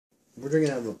We're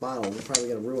drinking out of a bottle. We're probably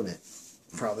going to ruin it.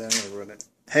 Probably, I'm going to ruin it.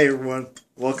 Hey, everyone.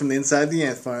 Welcome to Inside the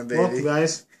Ant Farm, baby. Welcome,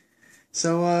 guys.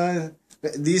 So,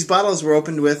 these bottles were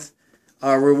opened with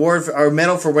our reward, our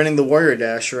medal for winning the Warrior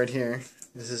Dash right here.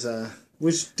 This is,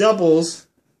 which doubles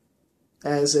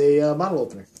as a bottle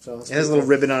opener. So it has a little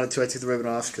ribbon on it, too. I took the ribbon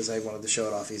off because I wanted to show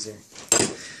it off easier.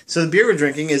 So, the beer we're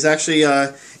drinking is actually,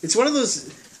 it's one of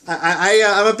those...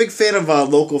 I'm a big fan of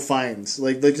local finds,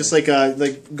 like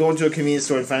going to a convenience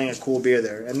store and finding a cool beer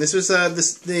there. And this was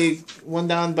the one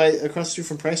down across the street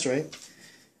from Price Right.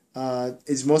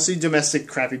 It's mostly domestic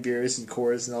crappy beers and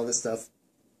Coors and all this stuff,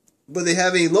 but they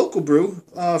have a local brew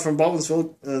from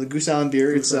Baldwinsville, the Goose Island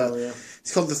beer. It's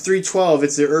called the 312.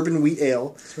 It's their urban wheat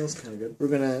ale. It smells kind of good. We're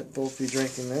gonna both be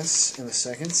drinking this in a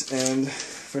second, and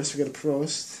first we got a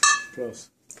prost.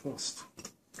 Prost.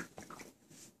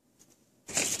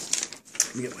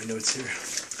 Let me get my notes here.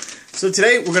 So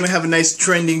today we're gonna have a nice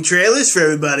trending trailers for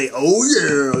everybody. Oh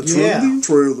yeah, trending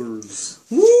trailers.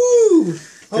 Woo! Oh,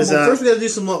 well, first we gotta do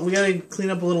some. We gotta clean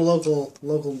up a little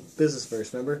local business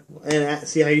first. Remember, and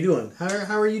see how you doing.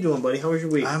 How are you doing, buddy? How was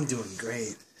your week? I'm doing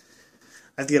great.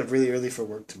 I have to get up really early for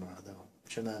work tomorrow, though,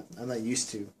 which I'm not used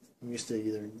to. I'm used to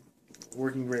either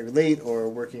working very late or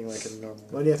working like a normal.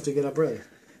 Why do you have to get up early?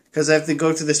 Because I have to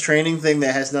go to this training thing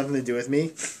that has nothing to do with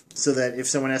me, so that if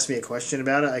someone asks me a question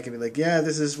about it, I can be like, yeah,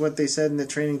 this is what they said in the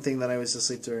training thing that I was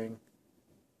asleep during.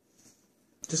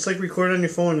 Just like record on your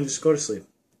phone and just go to sleep.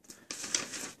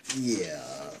 Yeah.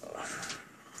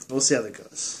 We'll see how that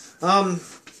goes.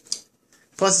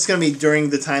 Plus, it's going to be during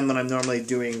the time when I'm normally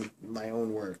doing my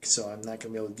own work, so I'm not going to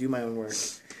be able to do my own work.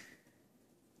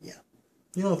 Yeah.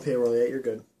 You don't have payroll yet, you're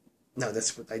good. No,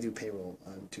 that's what I do payroll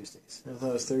on Tuesdays. I thought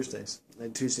it was Thursdays.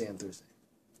 Tuesday and Thursday.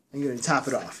 And you're going to top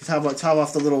it off. Top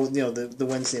off the little, the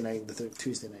Wednesday night, the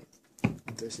Tuesday night,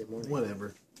 and Thursday morning.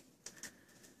 Whatever.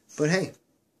 But hey,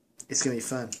 it's going to be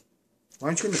fun. Why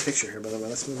aren't you in the picture here, by the way?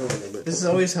 Let's move over a little bit. This is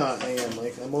always how I am,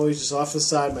 Mike. I'm always just off the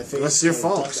side, my face. That's your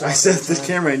fault. I set this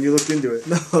camera and you looked into it.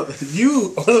 No,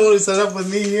 you are the one who set up with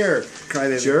me here.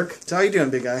 Crybaby. Jerk. So how you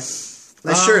doing, big guy?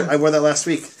 Nice shirt. I wore that last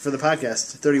week for the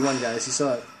podcast. 31 guys. You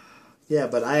saw it. Yeah,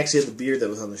 but I actually had the beard that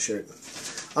was on the shirt.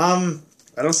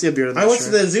 I don't see a beard on the shirt. I went to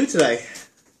the zoo today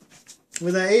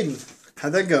with Aiden.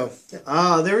 How'd that go?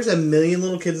 There was a million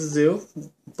little kids at the zoo,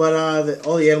 but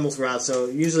all the animals were out. So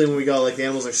usually when we go, like the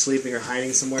animals are sleeping or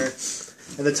hiding somewhere,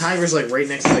 and the tiger's like right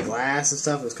next to the glass and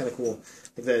stuff. It was kind of cool.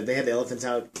 Like they had the elephants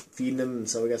out feeding them, and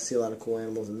so we got to see a lot of cool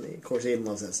animals. And of course, Aiden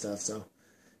loves that stuff. So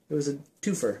it was a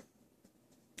twofer.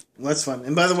 Well, that's fun.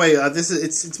 And by the way,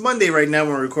 it's Monday right now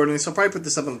when we're recording, so I'll probably put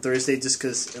this up on Thursday just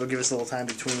because it'll give us a little time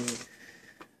between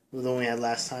the one we had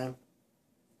last time.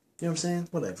 You know what I'm saying?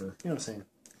 Whatever. You know what I'm saying?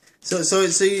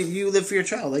 So you live for your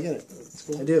child. I get it. That's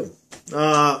cool. I do.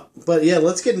 But yeah,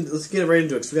 let's get right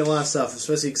into it because we got a lot of stuff,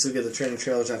 especially because we get the training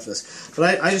trailers after this.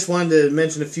 But I just wanted to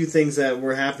mention a few things that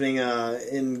were happening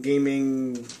in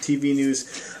gaming TV news.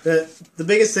 The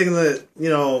biggest thing that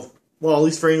well, at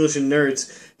least for English and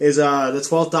nerds, is the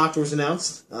 12th Doctor was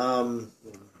announced.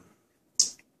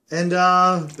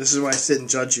 This is why I sit and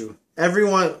judge you.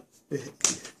 Everyone...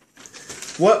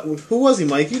 What? Who was he,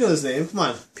 Mike? You know his name. Come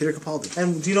on. Peter Capaldi.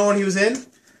 And do you know what he was in?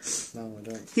 No, I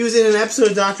don't. He was in an episode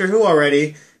of Doctor Who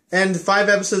already, and 5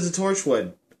 episodes of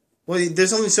Torchwood. Well,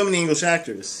 there's only so many English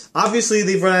actors. Obviously,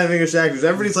 they've run out of English actors.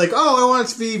 Everybody's like, oh, I want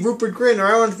it to be Rupert Grint, or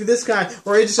I want it to be this guy,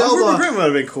 or Idris Elba. Rupert Grint would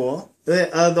have been cool.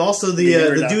 Also,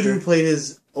 the dude who played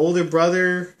his older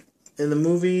brother in the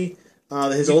movie,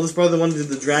 his oldest brother, the one who did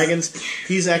the dragons,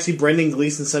 he's actually Brendan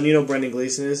Gleeson's son. You know who Brendan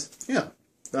Gleeson is? Yeah.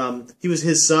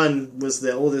 His son was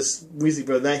the oldest Weasley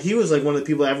brother. He was like one of the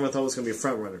people everyone thought was going to be a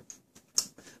front runner.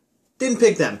 Didn't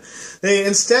pick them. They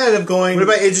instead of going. What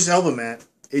about Idris Elba, Matt?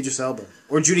 Idris Elba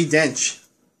or Judi Dench?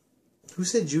 Who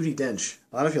said Judi Dench?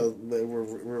 A lot of people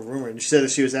were rumored. She said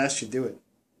if she was asked, she'd do it.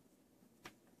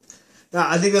 No,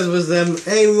 I think that was them.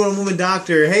 Hey, we want a woman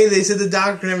doctor. Hey, they said the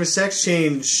doctor can have a sex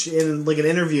change in like an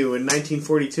interview in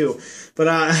 1942. But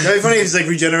that'd be funny if he's like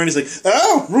regenerating. He's like,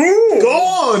 oh,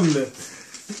 gone.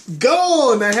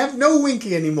 I have no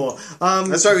winky anymore.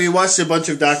 That's right. We watched a bunch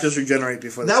of doctors regenerate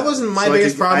before. That wasn't my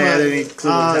biggest problem.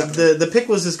 The pick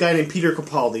was this guy named Peter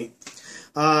Capaldi,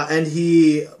 and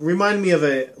he reminded me of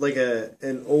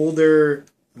an older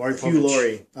Hugh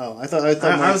Laurie. Oh, I thought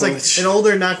I was like an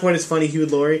older, not quite as funny Hugh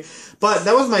Laurie. But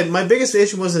that was my biggest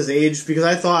issue was his age, because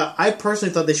I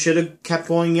personally thought they should have kept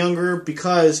going younger,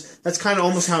 because that's kind of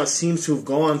almost how it seems to have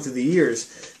gone through the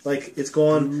years. Like, it's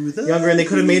gone younger, and they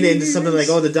could have made it into something like,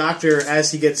 the doctor,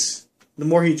 as he gets the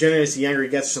more he regenerates, the younger he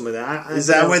gets or something like that. Is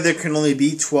that why there can only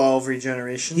be 12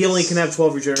 regenerations? He only can have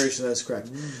 12 regenerations, that's correct.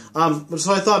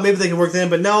 So I thought maybe they could work that in,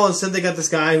 but no, instead they got this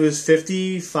guy who's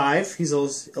 55. He's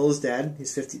Illa's dad.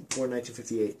 He's 54,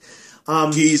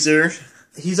 1958. Geezer.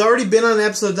 He's already been on an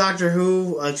episode of Doctor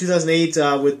Who,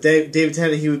 2008, with David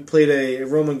Tennant. He played a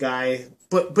Roman guy,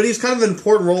 but he was kind of an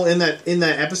important role in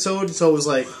that episode, so it was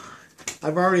like,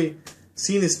 I've already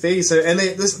seen his face. And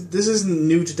this isn't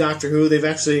new to Doctor Who. They've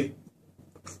actually...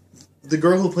 The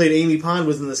girl who played Amy Pond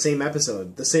was in the same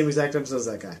episode. The same exact episode as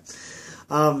that guy.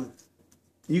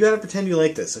 You gotta pretend you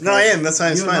like this. Okay? No, I am. That's why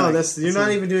I'm smiling. No, you're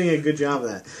not even doing a good job of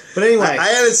that. But anyway... I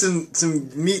added some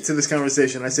meat to this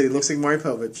conversation. I said he looks like Maury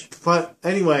Povich. But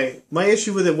anyway, my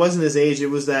issue with it wasn't his age. It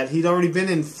was that he'd already been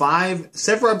in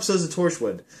several episodes of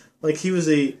Torchwood. Like, he was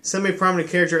a semi-prominent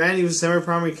character, and he was a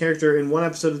semi-prominent character in one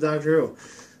episode of Doctor Who.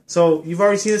 So, you've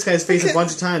already seen this guy's face a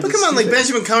bunch of times. But come on, like,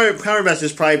 Benjamin Cumberbatch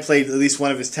has probably played at least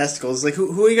one of his testicles. Like,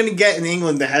 who are you going to get in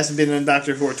England that hasn't been in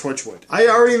Doctor Who or Torchwood? I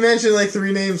already mentioned, like,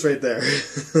 3 names right there.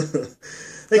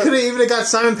 They could have even got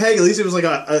Simon Pegg. At least it was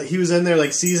like he was in there,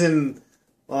 like, season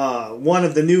 1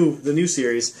 of the new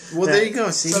series. Well, there you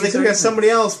go. See, so they could have got somebody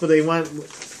else, but they went...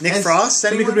 Nick Frost?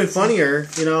 Somebody could have been funnier,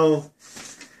 you know...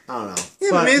 I don't know. Yeah,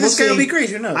 but maybe this guy will be great.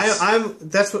 Who knows?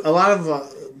 That's what a lot of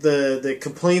the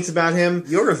complaints about him.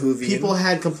 You're a Whovian. People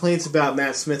had complaints about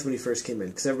Matt Smith when he first came in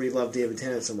because everybody loved David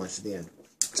Tennant so much at the end.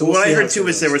 So what I heard too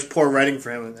was there was poor writing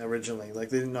for him originally. Like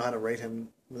they didn't know how to write him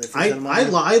when they first had him on.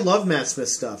 I love Matt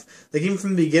Smith's stuff. Like even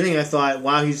from the beginning, I thought,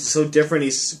 wow, he's so different.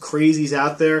 He's crazy. He's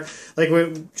out there. Like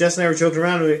when Jess and I were joking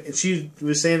around, and she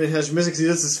was saying that he has music. He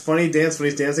does this funny dance when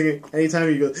he's dancing. Anytime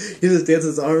he just dances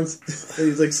his arms, and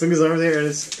he's like swinging his arms there, and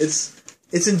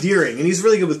it's endearing. And he's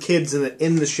really good with kids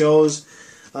in the shows.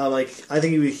 Like I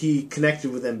think he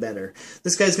connected with them better.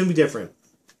 This guy's gonna be different.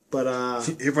 But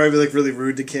he'll probably be like really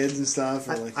rude to kids and stuff.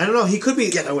 Or like, I don't know. He could be.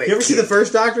 Get away, you ever kid. see the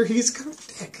first Doctor? He's kind of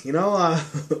a dick, you know.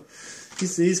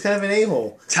 He's kind of an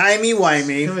a-hole,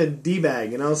 timey-wimey, kind of a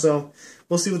d-bag, you know. So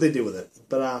we'll see what they do with it.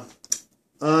 But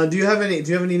do you have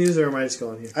any news, or am I just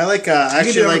going here? I like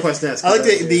actually like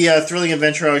the thrilling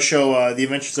adventure hour show, The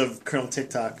Adventures of Colonel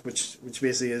TikTok, which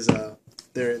basically is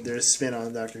their spin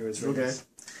on Doctor Who. Is really nice.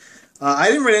 I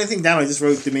didn't write anything down. I just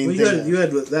wrote the main thing. You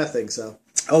had that thing, so.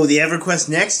 Oh, the EverQuest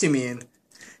Next, you mean?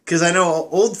 Because I know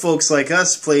old folks like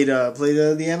us played the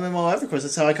MMO EverQuest.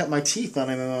 That's how I cut my teeth on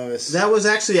MMOs. That was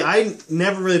actually... I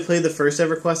never really played the first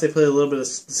EverQuest. I played a little bit of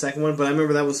the second one, but I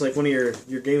remember that was like one of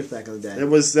your games back in the day. That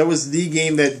was the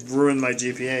game that ruined my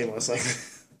GPA. Was like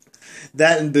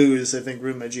that and booze, I think,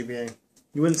 ruined my GPA.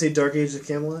 You wouldn't say Dark Age of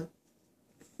Camelot?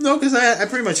 No, because I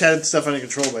pretty much had stuff under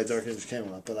control by Dark Age of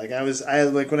Camelot. But like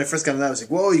when I first got into that, I was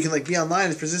like, whoa, you can like be online,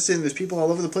 it's persistent, there's people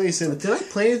all over the place. And did I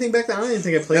play anything back then? I don't even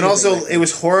think I played. And also, it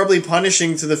was horribly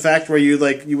punishing to the fact where you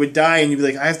would die and you'd be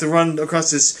like, I have to run across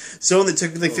this zone that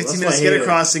took me like 15 minutes to get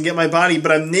across and get my body,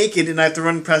 but I'm naked and I have to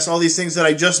run past all these things that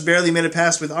I just barely made it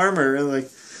past with armor. And like,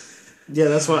 yeah,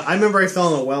 that's why I remember I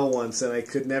fell in a well once and I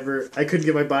couldn't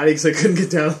get my body because I couldn't get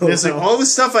down the well. It's like all the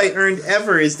stuff I earned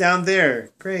ever is down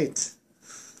there. Great.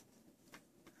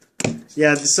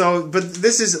 Yeah, so but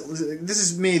this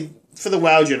is made for the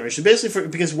WoW generation, basically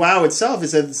because WoW itself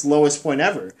is at its lowest point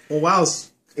ever. Well,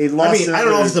 WoW's. I don't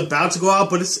know if it's about to go out,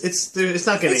 but it's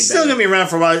not getting. It's still gonna be around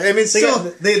for a while. I mean,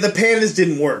 the pandas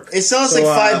didn't work. It still has like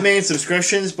 5 million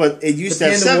subscribtions, but it used to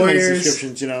have 7 million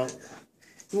subscriptions. You know,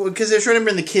 because they're trying to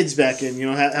bring the kids back in. You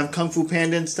know, have Kung Fu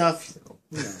Panda and stuff.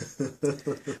 Yeah.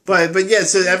 but yeah,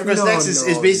 so EverQuest Next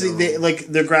is basically like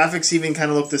their graphics even kind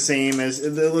of look the same as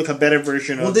they look a better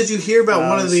version of. Well, did you hear about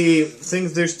one of the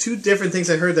things? There's 2 different things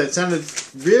I heard that sounded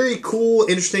very cool,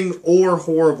 interesting, or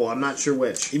horrible. I'm not sure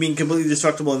which. You mean completely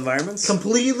destructible environments?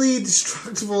 Completely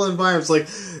destructible environments. Like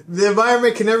the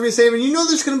environment can never be safe, and you know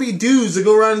there's going to be dudes that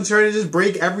go around and try to just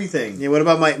break everything. Yeah. What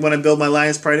about when I build my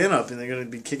Lion's Pride Inn up and they're going to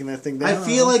be kicking that thing down? I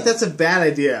feel like that's a bad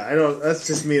idea. I don't. That's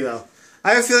just me though.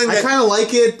 I have a feeling I kind of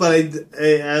like it, but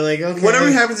I like, okay.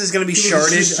 Whatever happens is going to be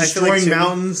sharded. I feel like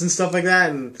mountains and stuff like that,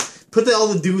 and put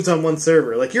all the dudes on one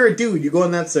server. Like, you're a dude, you go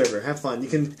on that server, have fun. You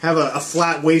can have a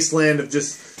flat wasteland of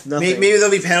just nothing. Maybe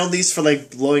there'll be penalties for, like,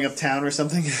 blowing up town or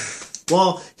something.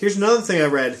 Well, here's another thing I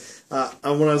read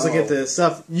when I was looking at the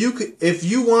stuff. If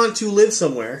you want to live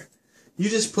somewhere, you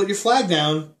just put your flag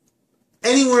down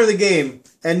anywhere in the game,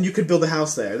 and you could build a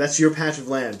house there. That's your patch of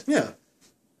land. Yeah.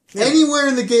 Anywhere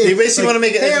in the game. You basically want to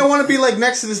make it... Hey, I want to be like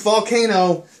next to this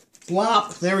volcano.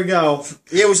 Blop. There we go.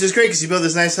 Yeah, which is great because you build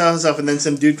this nice house up and then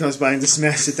some dude comes by and just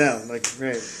smashes it down. Like,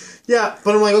 great. Yeah,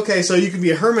 but I'm like, okay, so you can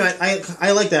be a hermit.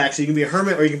 I like that, actually. You can be a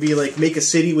hermit or you can be like make a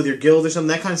city with your guild or something.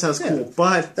 That kind of sounds cool.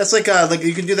 But that's like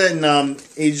you can do that in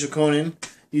Age of Conan.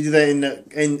 You do that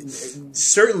and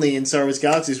certainly in Star Wars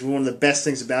Galaxies was one of the best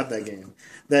things about that game.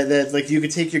 That like you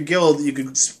could take your guild, you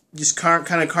could just kind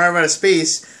of carve out a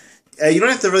space. You don't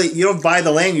have to you don't buy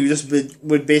the land. You just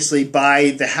would basically buy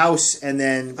the house and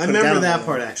then. I remember that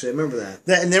part actually. I remember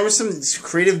that. And there were some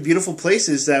creative, beautiful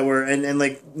places that were and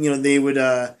like they would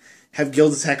have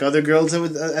guilds attack other guilds. I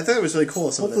thought it was really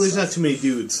cool. Hopefully, there's not too many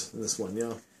dudes in this one.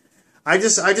 I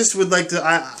just would like to.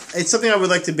 It's something I would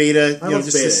like to beta,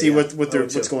 just to see what's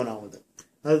going on with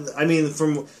it. I mean,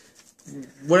 from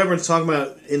what everyone's talking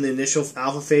about in the initial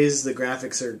alpha phase, the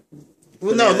graphics are.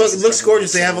 Well, no, it looks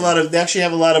gorgeous. They actually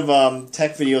have a lot of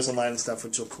tech videos online and stuff,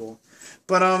 which are cool.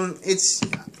 But I'm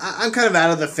kind of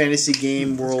out of the fantasy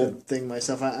game world thing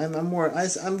myself. I'm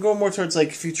going more towards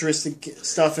like futuristic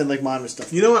stuff and like modern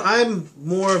stuff. You know what?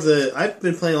 I've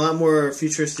been playing a lot more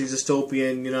futuristic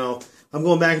dystopian. I'm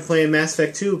going back and playing Mass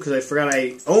Effect 2 because I forgot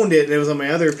I owned it and it was on my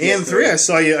other PS3. And 3, I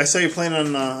saw you playing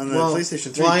on the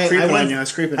PlayStation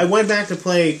 3. I went back to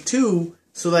play 2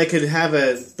 so that I could have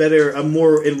a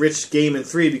more enriched game in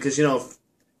 3 because,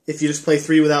 if you just play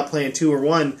 3 without playing 2 or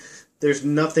 1, there's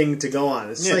nothing to go on.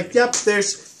 It's like, yep,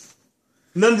 there's...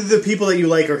 None of the people that you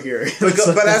like are here.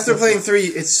 But after playing 3,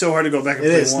 it's so hard to go back and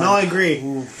play 1. No, I agree.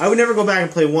 Ooh. I would never go back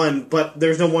and play 1, but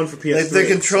there's no 1 for PS3. Like, the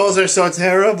controls are so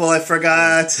terrible, I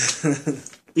forgot.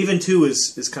 Even 2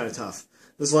 is kind of tough.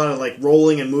 There's a lot of like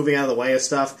rolling and moving out of the way of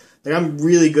stuff. Like I'm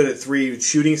really good at 3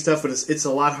 shooting stuff, but it's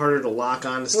a lot harder to lock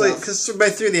on to stuff. Because by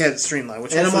 3 they had Streamline,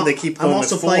 which hopefully they keep going I'm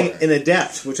also playing in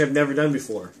Adept, which I've never done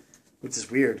before. Which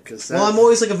is weird because I'm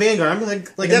always like a Vanguard. I'm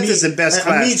like Adept is the best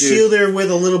class, a meat shielder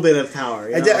with a little bit of power.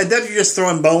 Adept, you're just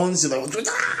throwing bones. You're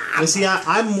like, see,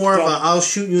 I'm more of a I'll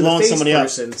shoot you in the face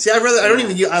person. See, I don't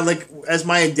even as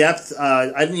my Adept.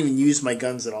 I didn't even use my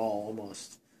guns at all,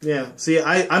 almost. Yeah. See,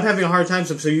 I'm having a hard time.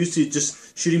 So I'm so used to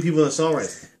just shooting people in the assault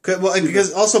rifle. Well,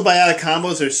 because also biotic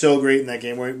combos are so great in that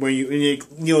game, where you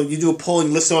do a pull and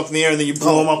you lift them up in the air and then you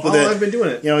blow them up with it. I've been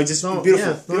doing it. Just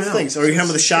beautiful things. Or you hit them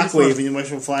with a shockwave and you watch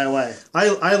them fly away.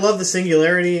 I love the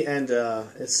singularity, and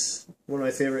it's one of my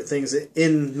favorite things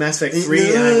in Mass Effect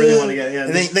 3. And I really want to get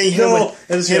and then you hit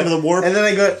them with a warp. And then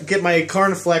I get my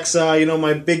Carniflex,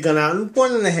 my big gun out and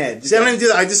one in the head. See, I don't even do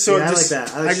that. I just sort of I like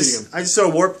that. I just sort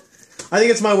of warp. I think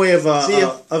it's my way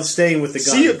of staying with the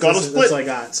gun. See you, got a split. That's what I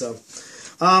got. So.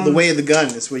 The way of the gun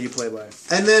is what you play by.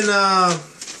 And then, I'm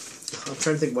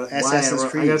trying to think why I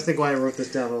gotta think why I wrote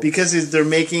this down. Because they're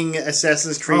making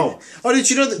Assassin's Creed. Oh, did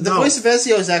you know that the voice of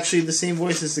Ezio is actually the same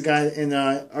voice as the guy in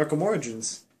Arkham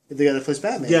Origins? The guy that plays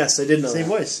Batman. Yes, I did know Same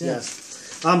that. voice, yeah.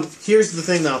 Yes. Here's the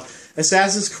thing, though.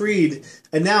 Assassin's Creed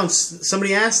announced,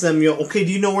 somebody asked them, okay,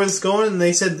 do you know where this is going? And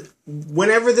they said,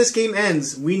 whenever this game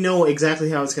ends, we know exactly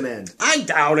how it's going to end. I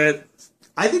doubt it.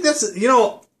 I think that's,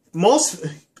 most...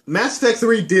 Mass Effect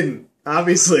 3 didn't,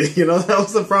 obviously. That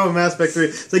was the problem with Mass Effect 3.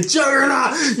 It's like,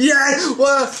 Juggernaut! Yeah!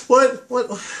 What?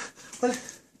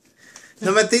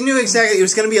 No, but they knew exactly. It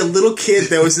was going to be a little kid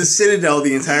that was the Citadel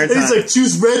the entire time. And he's like,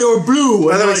 choose red or blue.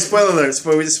 By the way, spoiler alert.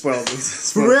 We just spoiled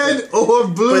red or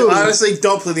blue. But honestly,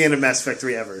 don't play the end of Mass Effect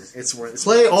 3 ever. It's worth it.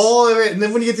 Play all of it, and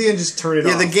then when you get to the end, just turn it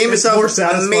off. Yeah, the game itself is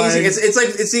amazing.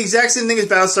 It's the exact same thing as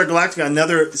Battlestar Galactica,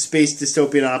 another space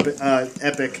dystopian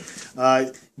epic.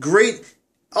 Great.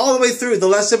 All the way through. The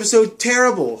last episode,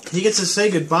 terrible. He gets to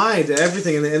say goodbye to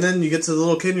everything, and then you get to the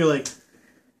little kid, and you're like...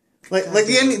 Like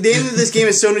the end of this game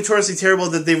is so notoriously terrible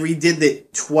that they redid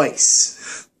it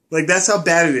twice. Like, that's how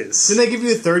bad it is. Didn't they give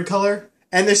you a third color?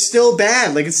 And they're still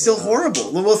bad. Like, it's still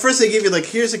horrible. Well, first they give you, like,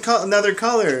 here's another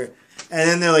color. And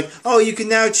then they're like, oh, you can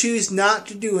now choose not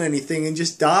to do anything and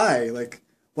just die. Like,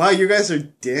 wow, you guys are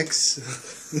dicks.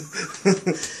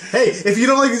 Hey, if you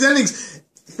don't like these endings...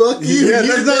 Fuck you, you're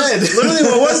dead. Literally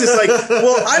what it was, it's like,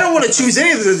 well, I don't want to choose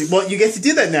any of this. Well, you get to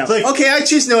do that now. Like, okay, I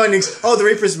choose no endings. Oh, the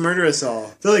Reapers murder us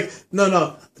all. They're like,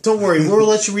 no, don't worry, we'll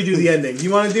let you redo the ending.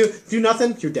 You want to do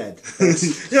nothing? You're dead.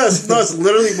 Yes, no, it's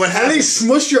literally what happened. And they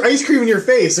smushed your ice cream in your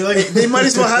face. They're like, they might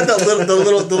as well have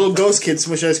the little ghost kid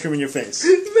smush ice cream in your face.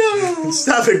 No.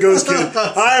 Stop it, ghost kid.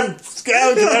 I'm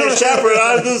Scavenger, I'm a shepherd.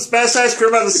 I'm the best ice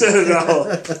cream on the Citadel.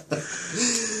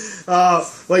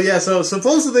 Well, yeah, so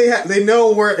supposedly they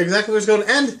know exactly where it's going.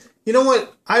 And, you know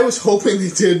what? I was hoping they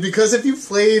did, because if you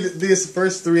played these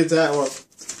first 3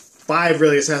 5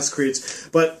 really Assassin's Creeds,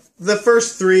 but the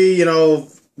first 3,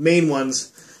 main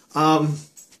ones, where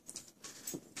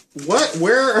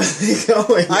are they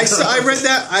going? I read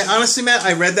that, honestly, Matt,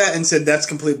 I read that and said that's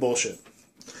complete bullshit.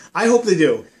 I hope they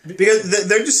do. Because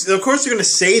they're just, of course, they're going to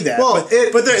say that. Well,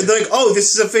 but they're like, oh,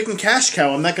 this is a freaking cash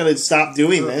cow. I'm not going to stop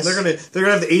doing this. They're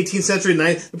gonna have the 18th century.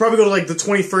 They'll probably go to like the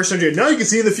 21st century. Now you can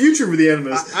see in the future with the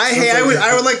enemies. I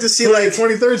would like to see like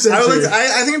 23rd century.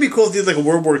 I think it'd be cool if they did like a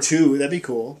World War II. That'd be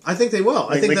cool. I think they will.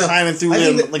 Like, I think climbing through.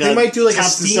 They might do like a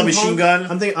submachine gun.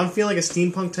 I'm feeling like a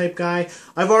steampunk type guy.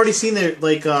 I've already seen that.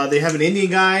 Like they have an Indian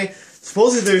guy.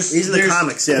 Supposedly he's in the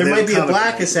comics. Yeah, there might be a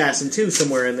black assassin too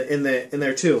somewhere in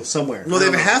there too somewhere. Well, they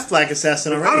have a half black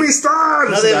assassin already. Army Star.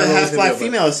 No, they have a half black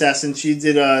female assassin. She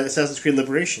did Assassin's Creed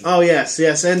Liberation. Oh yes,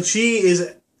 and she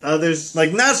is. There's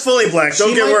like not fully black.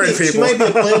 Don't get worried, people. She might be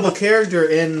a playable character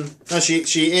in. No, she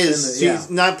is.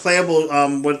 She's not playable.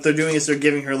 What they're doing is they're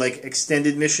giving her like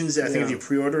extended missions. I think if you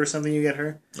pre-order or something, you get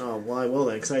her. Oh well, I will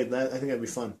then. Because I think that'd be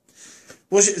fun.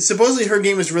 Well, supposedly her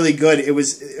game was really good. It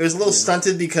was a little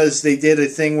stunted because they did a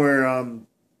thing where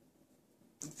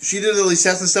she did all these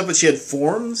tests and stuff, but she had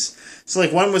forms. So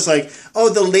like one was like, oh,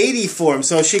 the lady form,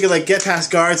 so she could like get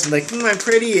past guards and like, I'm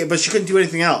pretty, but she couldn't do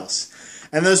anything else.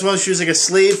 And there's one she was like a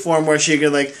slave form where she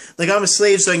could like I'm a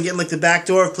slave, so I can get in like the back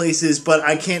door of places, but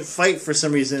I can't fight for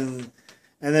some reason.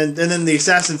 And then the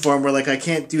assassin form where like I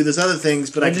can't do those other things,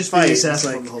 but I can fight. The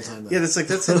assassin form the whole time. Yeah,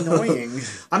 that's annoying.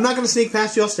 I'm not going to sneak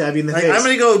past you. I'll stab you in the face. I'm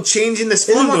going to go change in this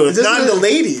phone booth. Not the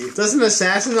lady. Doesn't an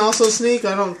assassin also sneak?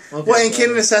 I don't. Okay, well, and can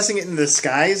an assassin get in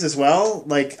disguise as well?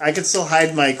 Like I could still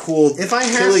hide my cool. If I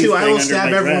have to, I will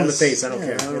stab everyone in the face. I don't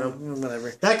care. You know,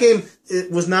 whatever. That game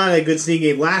was not a good sneak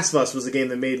game. Last of Us was the game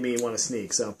that made me want to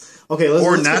sneak. So okay, let's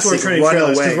get to our trending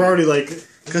trailers because we're already like.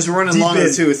 Because we're running long in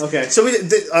the tooth. Okay. So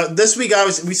this week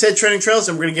we said trending trailers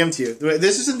and we're going to give them to you.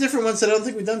 This is some different ones that I don't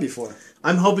think we've done before.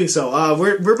 I'm hoping so.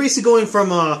 We're basically going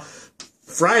from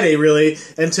Friday really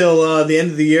until the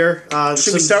end of the year.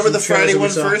 Should we start with the Friday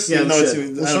one first? Yeah,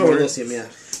 we'll start with Elysium. Yeah.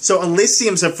 So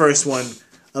Elysium's the first one.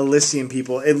 Elysium,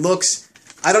 people. It looks.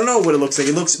 I don't know what it looks like.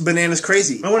 It looks bananas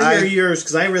crazy. I want to hear yours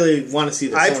because I really want to see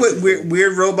this. I put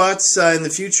weird robots in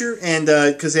the future, and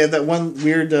because they have that one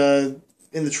weird.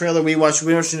 In the trailer we watched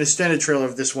an extended trailer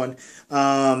of this one.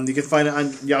 You can find it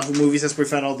on Yahoo Movies. That's where we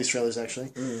found all these trailers,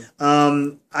 actually.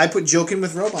 I put joking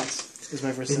with robots. Is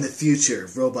my first. In the future,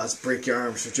 robots break your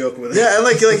arms for joking with. Yeah,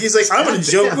 like he's like, I'm gonna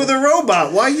joke with a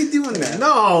robot. Why are you doing that?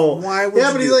 No. Why?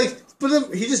 But he's like. But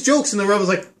then he just jokes, and the robot's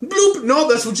like, bloop, no,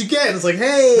 that's what you get. And it's like,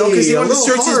 hey, no, because he wanted to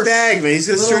search his bag, man. He's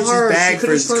going to search his bag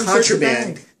for his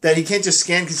contraband that he can't just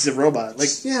scan because he's a robot. Like,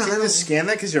 yeah, can't just scan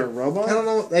that because you're a robot? I don't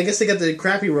know. I guess they got the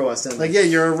crappy robots down there. Like, yeah,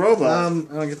 you're a robot. I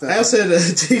don't get that. I also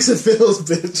had takes the pills,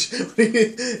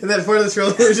 bitch. And that part of the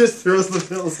trailer where he just throws the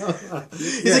pills.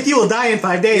 He's like, you will die in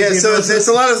 5 days. Yeah, so it's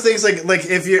a lot of things like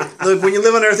if you're like when you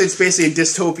live on Earth, it's basically a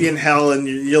dystopian hell, and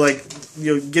you're like.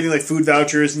 You're getting like food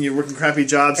vouchers and you're working crappy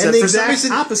jobs. And the exact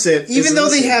opposite. Even though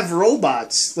they have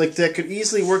robots like that could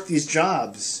easily work these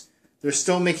jobs, they're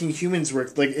still making humans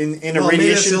work like in a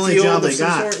radiation field. It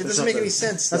doesn't make any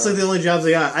sense. That's like the only jobs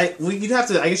they got. I guess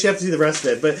you have to see the rest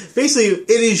of it. But basically, it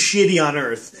is shitty on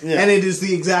Earth, and it is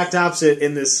the exact opposite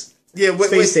in this.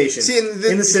 Space station. See,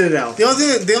 in the Citadel. The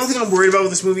only thing I'm worried about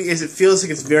with this movie is it feels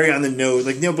like it's very on the nose.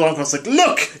 Like Neil Blomkamp's like,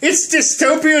 look, it's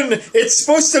dystopian. It's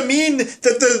supposed to mean that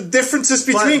the differences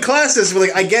between classes. We're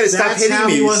like, I get it. Stop hitting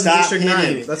me. Stop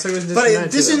hitting me. That's how he was in District 9.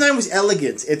 But District 9 was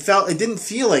elegant. It didn't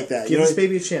feel like that. Give this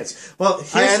baby a chance. Well,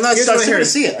 I'm not starting to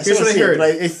see it. Here's what I heard.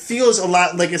 But it feels a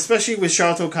lot like, especially with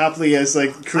Charlton Copley as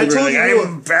like Kruger.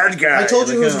 I'm a bad guy. I told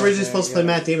you who was originally supposed to play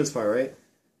Matt Damon's part, right?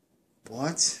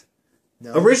 What?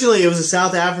 No. Originally, it was a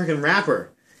South African rapper.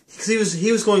 Because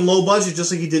he was going low budget,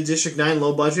 just like he did District 9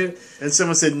 low budget. And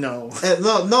someone said no.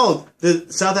 No,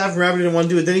 the South African rapper didn't want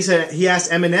to do it. Then he asked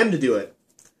Eminem to do it.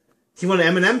 He wanted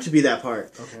Eminem to be that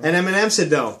part. Okay. And Eminem said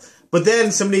no. But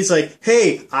then somebody's like,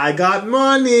 hey, I got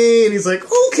money. And he's like,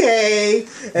 okay.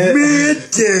 And,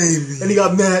 Matt Damon. And he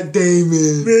got Matt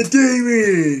Damon. Matt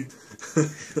Damon.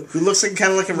 Who looks like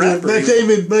kind of like a rapper. Matt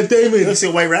Damon. He looks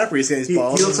like a white rapper. He's got his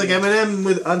balls. He looks like Eminem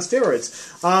on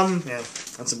steroids. Yeah,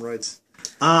 on some roids.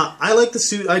 I like the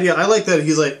suit idea. I like that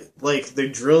he's like they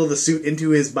drill the suit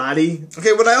into his body.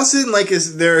 Okay, what I also didn't like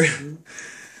is they're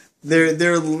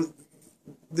well,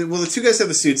 the two guys have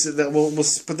the suits. That we'll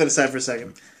put that aside for a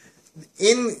second.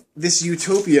 In this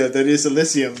utopia that is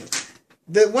Elysium,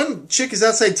 that one chick is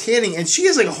outside tanning, and she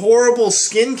has like horrible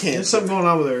skin cancer. There's something going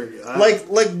on with her.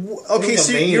 Okay,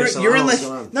 so you're in like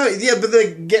no, yeah, but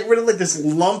they get rid of like this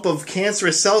lump of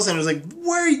cancerous cells, and it was like,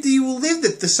 where do you live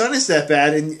that the sun is that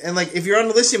bad? And like, if you're on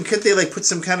Elysium, could they like put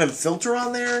some kind of filter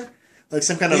on there? Like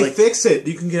some kind of like fix it.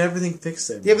 You can get everything fixed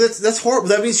there. Yeah, but that's horrible.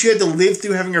 That means she had to live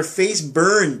through having her face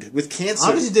burned with cancer.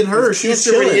 Obviously, it didn't hurt her. She was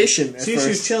chilling. Radiation. She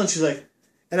was chilling. She's like,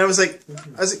 And I was like,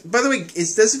 by the way,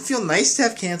 it doesn't feel nice to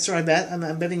have cancer. I bet.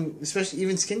 I'm betting, especially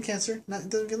even skin cancer. It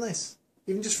doesn't feel nice.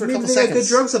 Even just for a couple they seconds. got good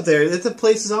drugs up there. The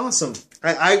place is awesome.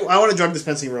 I want a drug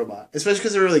dispensing robot, especially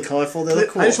because they're really colorful. They look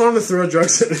cool. I just want them to throw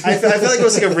drugs. I feel like it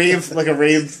was like a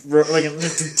rave, like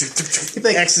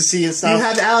ecstasy and stuff. You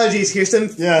have allergies. Here's some.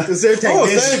 Yeah. Dessert Oh,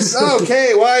 thanks. Oh,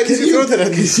 okay. Why did you throw that?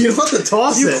 Because you don't have to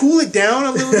toss it. You cool it down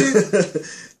a little bit.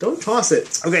 Don't toss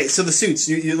it. Okay, so the suits.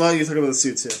 You talking about the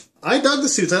suits here. I dug the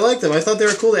suits. I liked them. I thought they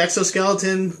were cool. The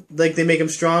exoskeleton, like they make them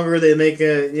stronger. They make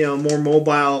it, more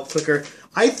mobile, quicker.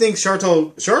 I think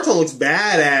Sharto looks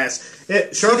badass.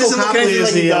 Sharto Copley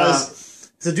is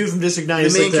the dude from District 9. The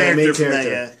main character from that,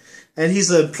 yeah. And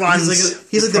he's like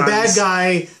the bad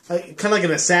guy, kind of like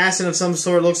an assassin of some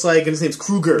sort. Looks like, and his name's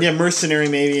Kruger. Yeah, mercenary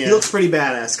maybe. Yeah. He looks pretty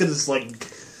badass because it's like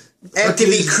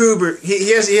MTV Kruger.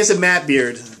 He has a matte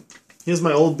beard. Here's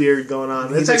my old beard going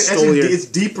on. It's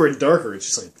deeper and darker.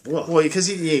 It's just like, whoa. Well, because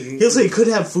he'll say he could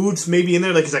have foods maybe in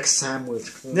there, like he's like a sandwich.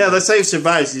 Yeah, that's how he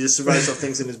survives. He just survives off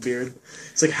things in his beard.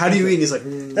 It's like, how do you eat? And he's like,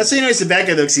 That's how you know he's the bad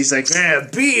guy, though, because he's like,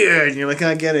 beard! And you're like,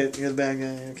 I get it. You're the bad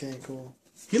guy. Okay, cool.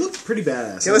 He looks pretty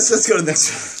badass. Yeah, let's go to the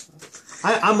next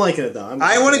one. I'm liking it, though.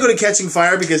 I want to go to Catching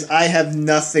Fire because I have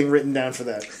nothing written down for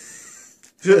that.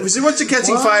 So watch the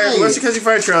Catching Fire. Watch the Catching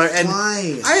Fire trailer, and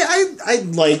why? I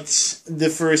liked the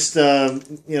first. What's the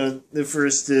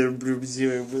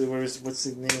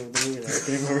name of the movie? I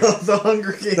can't remember. The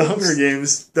Hunger Games. The Hunger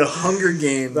Games. The Hunger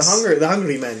Games. The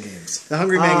Hungry Man Games. The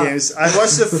Hungry Man Games. I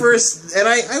watched the first, and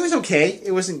I was okay.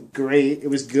 It wasn't great. It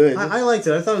was good. I liked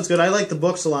it. I thought it was good. I liked the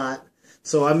books a lot.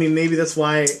 So, I mean, maybe that's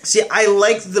why... See, I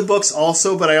liked the books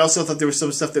also, but I also thought there was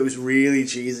some stuff that was really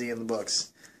cheesy in the books.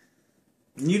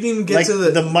 You didn't even get to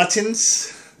the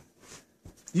muttons.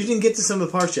 You didn't get to some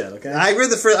of the parts yet, okay? I read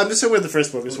the first... I'm just talking about the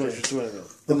first book.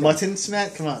 The muttons,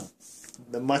 Matt? Come on.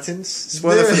 The muttons?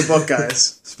 Spoiler for the book,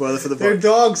 guys. Spoiler for the book. They're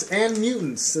dogs and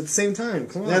mutants at the same time.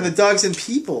 Come on. Yeah, the dogs and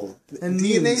people. And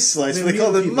DNA slice. They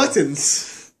call them muttons.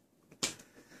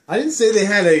 I didn't say they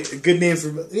had a good name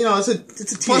for... it's a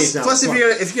teenage novel. Plus, if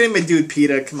you're getting my dude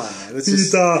PETA, come on, man.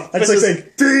 PETA. I just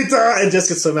like PETA, and Jess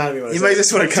gets so mad at me when I say you might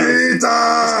just want to cut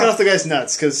off the guy's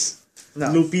nuts, because... No.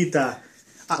 Lupita.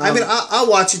 I mean, I'll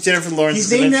watch it. Jennifer Lawrence. He's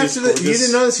named after the... You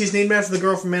didn't know this? He's named after the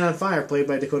girl from Man on Fire, played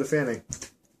by Dakota Fanning.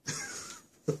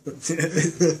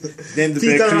 Named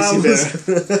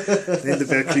the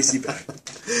bear Creasy Bear.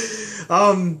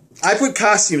 I put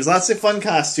costumes, lots of fun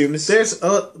costumes. There's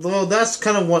that's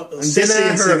kind of what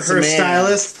Sina, her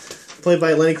stylist, played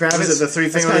by Lenny Kravitz. What is it, the three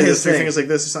fingers like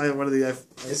this? What are the?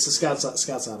 It's the Scout's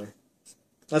honor.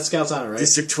 That's Scout's honor, right?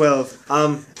 District 12.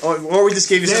 Or we just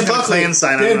gave you some kind of clan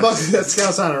sign. Dan Buckley, that's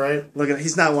Scout's honor, right? Look at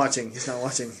he's not watching.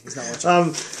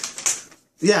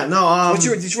 Yeah, no.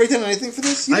 Did you write down anything for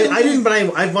this? I didn't, but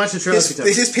I've watched the trailer.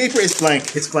 His paper is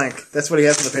blank. It's blank. That's what he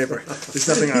has on the paper. There's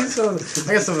nothing on it.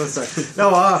 I got something to say.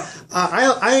 No,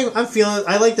 I'm feeling.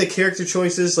 I like the character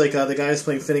choices, like the guy who's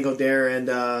playing Finnegan Dare and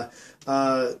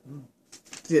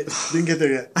didn't get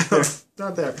there yet.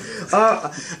 Not there.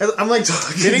 I'm like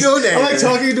talking. Finnegan Dare. I'm like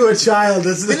talking to a child.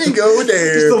 Finnegan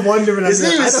Dare. Just the one different. His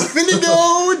name is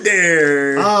Finnegan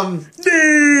Dare.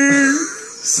 Dare.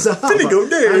 Stop. Finnegan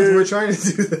Dare. We're trying to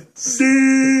do this.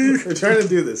 We're trying to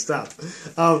do this. Stop.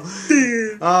 I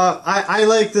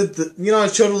like that.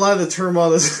 It showed a lot of the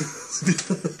turmoil.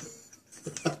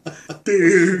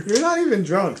 You're not even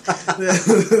drunk. I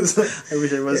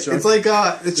wish I was drunk. It's like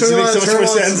it's showing a lot of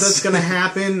turmoil that's going to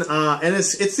happen, and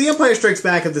it's the Empire Strikes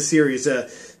Back of the series.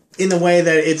 In the way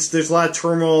that there's a lot of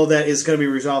turmoil that is going to be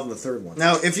resolved in the third one.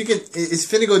 Now, if you can, is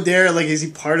Finnegan Dare is he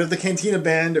part of the Cantina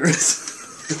band or?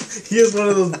 He is one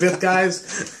of those Bith guys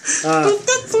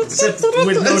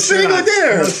with no shirt on.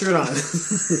 No shirt on.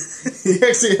 He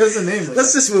actually has a name.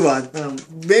 Let's just move on.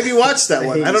 Maybe watch that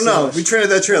one. I don't know. We traded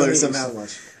that trailer somehow. So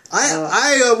much.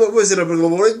 What was it?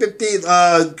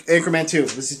 Anchorman 2.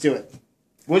 Let's just do it.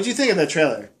 What did you think of that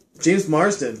trailer? James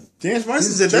Marsden. That's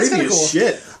kind of cool.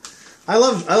 Shit. I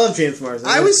love James Marsden.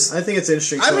 I think it's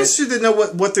interesting. I'm interested to know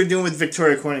what they're doing with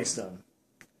Victoria Corningstone.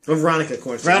 Veronica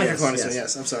Corningstone.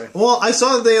 Yes, I'm sorry. Well, I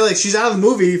saw that she's out of the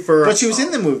movie for... But she was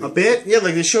in the movie. A bit? Yeah,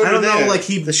 they showed her there. I don't know,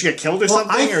 Did she get killed or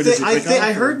something?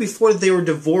 I heard before that they were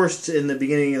divorced in the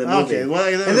beginning of the movie. Okay,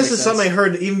 well, and this is something I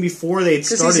heard even before they had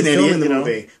started filming the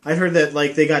movie. I heard that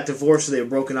they got divorced or they were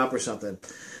broken up or something.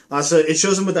 So it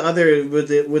shows them with the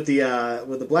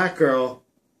black girl.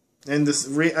 And the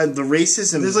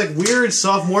racism. There's weird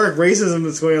sophomoric racism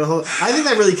that's going on. I think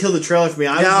that really killed the trailer for me.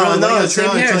 I was really liking the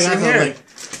trailer until I got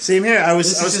Same here. I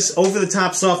was just over the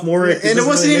top sophomoric, and it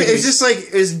wasn't even. It was just like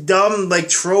it was dumb, like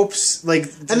tropes, like.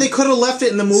 And they could have left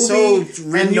it in the movie,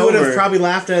 and you would have probably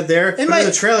laughed at it there. In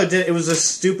the trailer, it was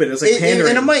just stupid. It was like pandering.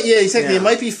 And it might, exactly. Yeah. It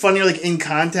might be funnier, like in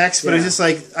context, but it's just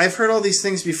like I've heard all these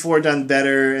things before done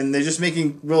better, and they're just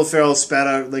making Will Ferrell spat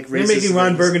out like racist. They're making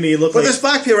Ron Burgundy look. But there's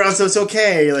black people around, so it's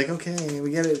okay. You're like, okay,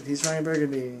 we get it. He's Ryan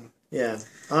Burgundy. Yeah.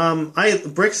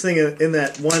 Brick's thing in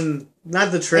that one,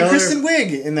 not the trailer. And Kristen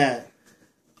Wiig in that.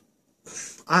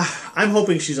 I'm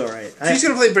hoping she's all right. She's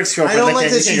going to play Brick's girlfriend. I don't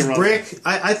like that she's Brick.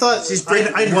 I thought she's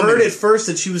Brick. I'd heard at first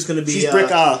that she was going to be. She's Brick.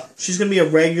 She's going to be a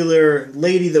regular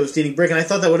lady that was dating Brick, and I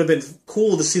thought that would have been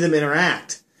cool to see them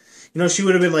interact. You know, she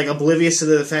would have been like oblivious to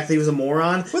the fact that he was a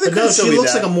moron. Well, but no, she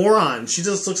looks like a moron. She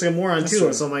just looks like a moron too.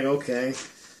 True. So I'm like, okay.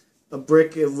 A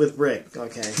brick with Brick.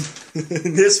 Okay.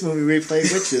 In this movie, we played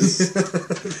witches.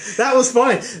 That was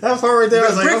funny. That part right there, I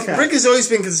was like, okay. Brick has always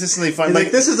been consistently funny.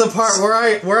 Like this is the part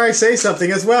where I say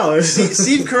something as well.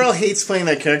 Steve Carell hates playing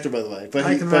that character, by the way. But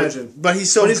I can imagine. But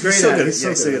he's so great at it. He's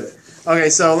so good at it. Okay,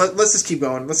 so let's just keep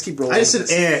going. Let's keep rolling. I just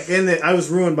said, I was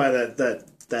ruined by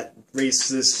that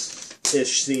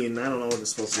racist-ish scene. I don't know what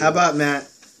it's supposed to be. How about Matt?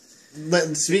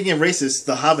 Speaking of racist,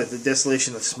 The Hobbit, The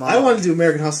Desolation of Smaug. I want to do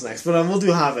American Hustle next, but we'll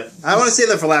do Hobbit. I want to say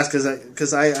that for last because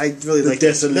I really like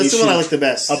that. That's the one I like the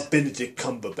best. A Benedict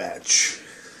Cumberbatch.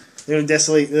 They're gonna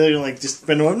desolate. They're gonna like just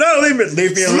spend no, leave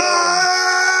me alone.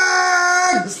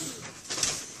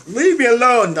 Leave me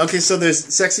alone. Okay, so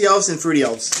there's sexy elves and fruity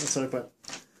elves. That's what I put.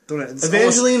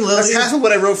 Evangeline Lilly. That's half of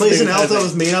what I wrote. Plays an elf that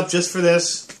was made up just for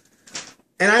this.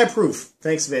 And I approve.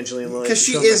 Thanks, Evangeline Lilly. Because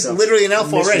she is literally an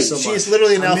elf already. She is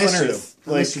literally an elf on Earth.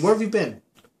 Like, where have you been?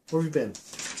 Where have you been?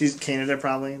 She's Canada,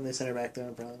 probably, and they sent her back there,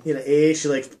 probably. You know, she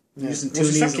using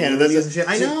toonies and Canada and shit.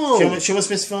 I know. She must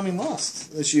miss filming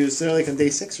Lost. She was there like on day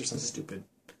 6 or something. Stupid.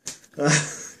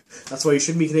 That's why you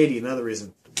shouldn't be Canadian. Another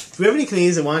reason. Do we have any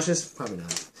Canadians that watch this? Probably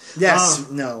not.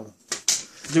 Yes. No.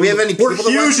 Do we have any people that watch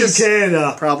this? We're huge in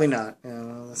Canada. Probably not. Yeah,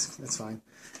 well, that's fine.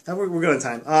 We're good on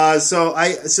time. So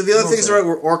the other things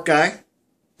were Orc Guy.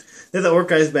 Yeah, the Orc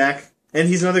Guy's back. And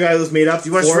he's another guy that was made up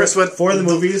for the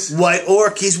movies. White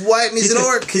Orc. He's white and he's an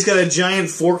orc. He's got a giant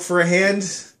fork for a hand.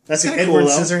 That's like Edward cool,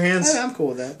 Scissorhands. I'm cool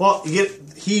with that. Well,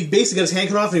 he basically got his hand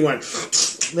cut off and he went,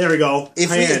 there we go. If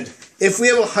we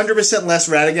have 100% less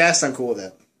Radagast, I'm cool with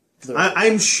that.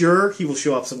 I'm sure he will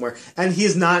show up somewhere. And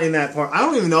he's not in that part. I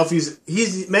don't even know if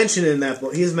he's mentioned in that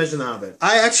book. He is mentioned in The Hobbit.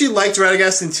 I actually liked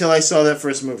Radagast until I saw that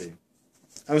first movie.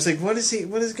 I was like, what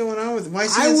is going on with him? Why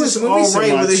is he in this movie so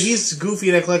much? With it. He's goofy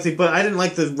and eclectic, but I didn't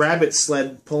like the rabbit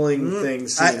sled pulling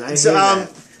things. I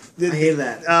hated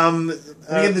that.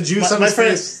 Again, the juice on his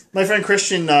face. My friend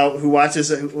Christian, who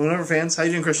watches one of our fans, how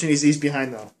you doing, Christian? He's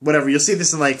behind though. Whatever, you'll see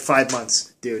this in like 5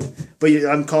 months, dude. But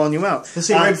I'm calling you out. He'll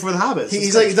see right before the Hobbit.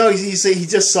 He's like, no, he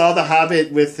just saw the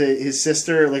Hobbit with his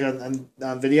sister, like on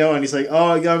video, and he's like,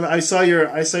 oh, I saw your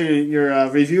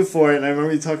review for it, and I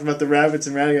remember you talking about the rabbits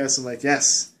and Radagast. I'm like,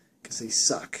 yes, because they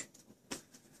suck.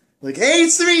 Like, hey,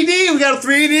 it's 3D. We got a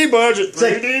 3D budget.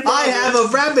 3D budget. I have a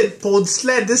rabbit-pulled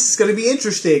sled. This is going to be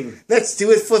interesting. Let's do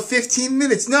it for 15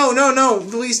 minutes. No.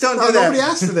 Please don't do that. Nobody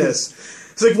asked for this.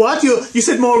 It's like, what? You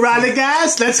said more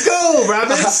Radagast? Let's go,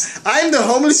 rabbits. I'm the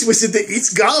homeless wizard that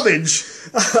eats garbage.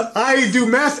 I do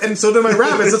meth, and so do my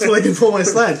rabbits. That's why I can pull my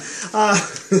sled.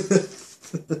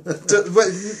 But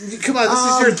come on, this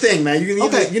is your thing, man.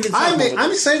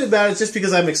 I'm excited about it just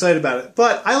because I'm excited about it.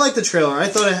 But I like the trailer. I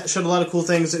thought it showed a lot of cool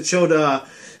things. It showed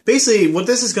basically what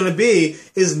this is going to be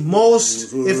is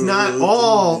most, if not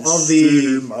all, of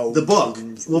the book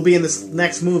will be in this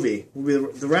next movie. Will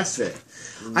be the rest of it.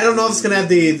 I don't know if it's going to have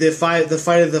the fight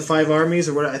of the 5 armies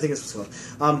or what I think it's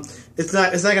what's called. It's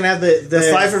not going to have the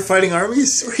 5 are fighting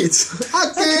armies. Sweet.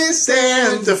 I can't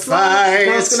stand to fight.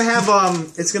 No, it's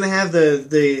going to have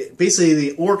the basically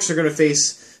the orcs are going to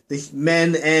face the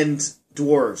men and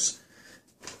dwarves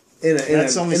in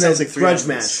a grudge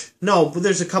match. No, but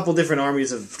there's a couple different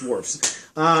armies of dwarves,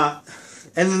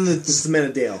 and then just the men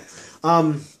of Dale.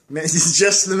 It's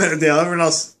just the men of Dale. Everyone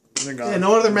else. They're gone. Yeah,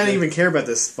 no other men even care about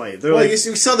this fight. They're you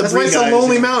saw the that's why it's a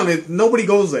lonely mountain. Nobody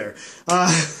goes there.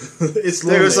 It's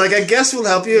lonely. There was like, I guess we'll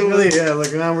help you. Really, yeah,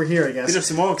 like now we're here, I guess. Get up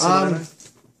some orcs.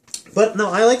 But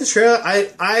no, I like the trailer.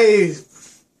 I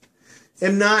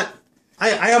am not.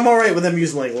 I am all right with them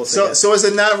using language. So as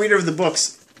a not reader of the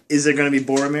books, is there going to be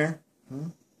Boromir?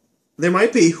 There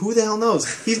might be. Who the hell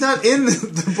knows? He's not in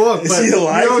the book. Is he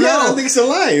alive? I don't think he's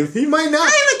alive. He might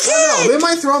not. I'm a kid. They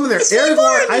might throw him in there.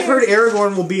 Aragorn. I've heard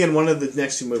Aragorn will be in one of the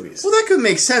next 2 movies. Well, that could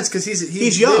make sense because he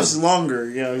young. lives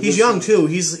longer. He's young too.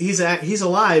 He's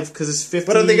alive because it's 50.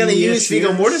 But are they going to use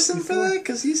Viggo Mortensen for that?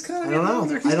 Because he's kind of. I don't know.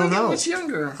 I don't know. Much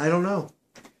younger. I don't know.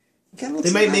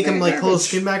 They might make him like pull his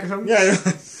skin back or something. Yeah.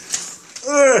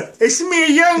 It's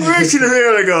me, young Richard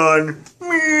Aragon.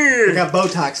 I got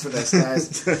Botox for this,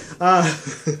 guys.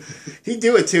 He'd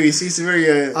do it too. He's very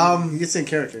he gets in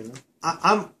character. You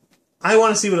know? I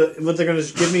want to see what they're going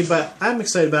to give me, but I'm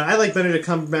excited about it. I like Benedict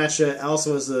Cumberbatch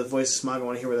also as the voice of Smog. I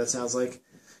want to hear what that sounds like.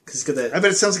 Cause he's got that. I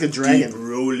bet it sounds like a dragon. Deep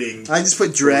rolling. I just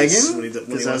put dragon.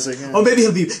 I was like, oh, maybe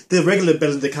he'll be the regular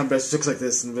Benedict Cumberbatch looks like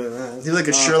this. And, he's like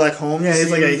a Sherlock Holmes. Yeah,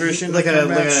 he's like a version. Like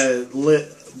a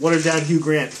watered down Hugh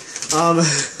Grant.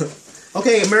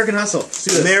 Okay, American Hustle.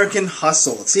 American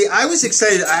Hustle. See, I was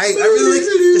excited. I really liked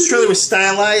this trailer. Was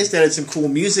stylized. It had some cool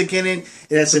music in it.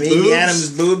 It had some Amy Adams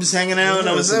boobs hanging out.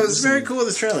 Yeah, I was very cool with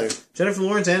this trailer. Jennifer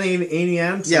Lawrence and Amy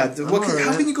Adams. Yeah,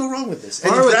 how can you go wrong with this?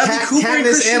 And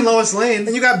Katniss and Lois Lane.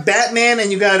 And you got Batman,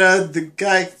 and you got the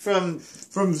guy from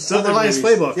Southern Lights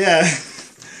Playbook. Yeah,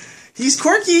 he's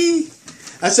quirky.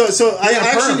 So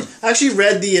I actually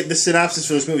read the synopsis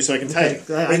for this movie, so I can tell you.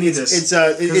 I need this.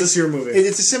 It's your movie.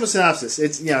 It's a simple synopsis.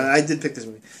 I did pick this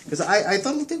movie because I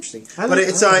thought it looked interesting.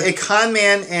 It's a con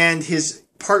man and his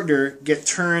partner get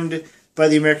turned by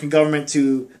the American government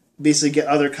to basically get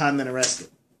other con men arrested.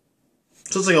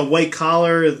 So it's like a white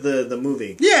collar the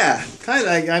movie. Yeah, kind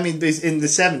of. I mean, in the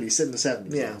 70s, set in the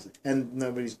 70s. Yeah, and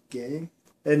nobody's gay,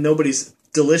 and nobody's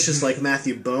delicious like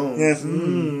Matthew Bone. Yeah.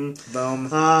 Bone.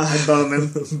 I bone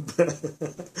him.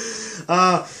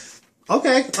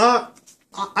 Okay.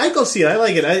 I'd go see it. I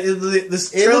like it.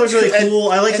 This trailer's really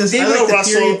cool. I like this. I like the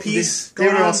theory piece.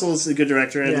 David Russell is a good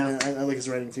director. Yeah. I like his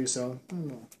writing too. So.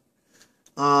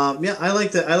 Yeah, I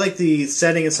like the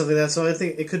setting and stuff like that. So I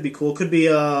think it could be cool. It could be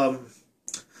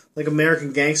like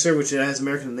American Gangster, which has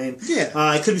American name.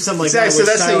 Yeah, it could be something like exactly. that.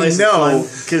 So that's how you know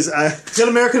because it's got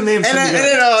American names.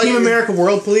 Team America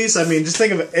World Police. I mean, just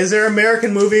think of it. Is there an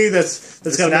American movie that's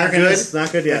got American? It's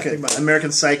not good. Yeah, okay. Think about it.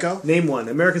 American Psycho. Name one.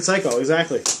 American Psycho.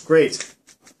 Exactly. Great.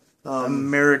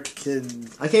 American.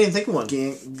 I can't even think of one.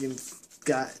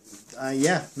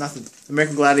 Yeah, nothing.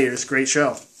 American Gladiators. Great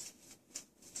show.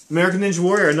 American Ninja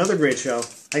Warrior. Another great show.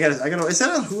 I got. Is that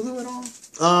on Hulu at all?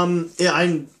 Yeah,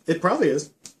 it probably is.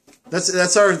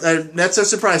 That's our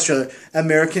surprise trailer.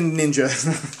 American Ninja.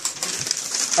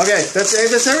 Okay,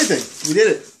 that's everything. We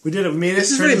did it. We did it.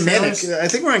 This is very manic. I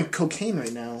think we're on cocaine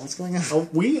right now. What's going on? Oh,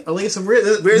 we are like some weird.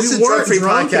 This is a drug-free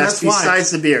podcast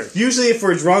besides the beer. Usually, if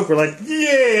we're drunk, we're like,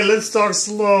 "Yeah, let's talk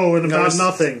slow and about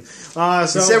nothing."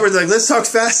 Instead, we're like, "Let's talk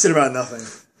fast and about nothing."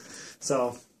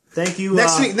 So. Thank you.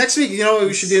 Next week, you know what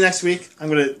we should do next week? I'm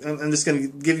just gonna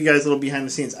give you guys a little behind the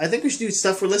scenes. I think we should do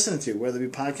stuff we're listening to, whether it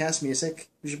be podcast, music.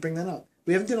 We should bring that up.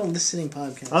 We haven't done a listening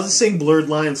podcast. I'll just sing Blurred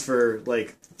Lines for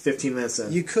like 15 minutes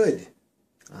then. You could.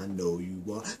 I know you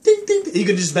are. Ding, ding, ding. You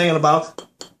could just bang on about.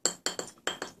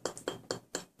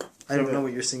 I don't know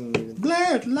what you're singing even.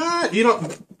 Blurred Lines. You know,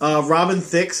 Robin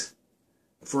Thicke's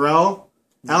Pharrell,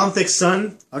 Alan Thicke's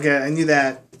son. Okay, I knew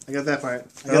that. I got that part.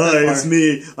 It's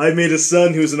me. I made a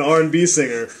son who's an R&B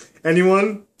singer.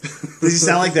 Anyone? Does he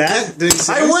sound like that?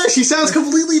 I wish. He sounds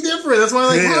completely different. That's why I'm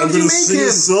like, how did you make him?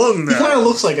 Song now. He kind of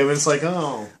looks like him. It's like,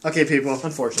 oh. Okay, people.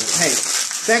 Unfortunate. Hey,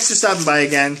 thanks for stopping by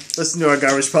again. Listen to our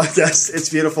garbage podcast. It's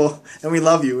beautiful. And we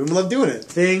love you. And we love doing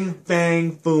it. Bing,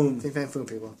 bang, boom. Bing, bang, boom,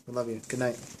 people. We love you. Good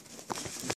night.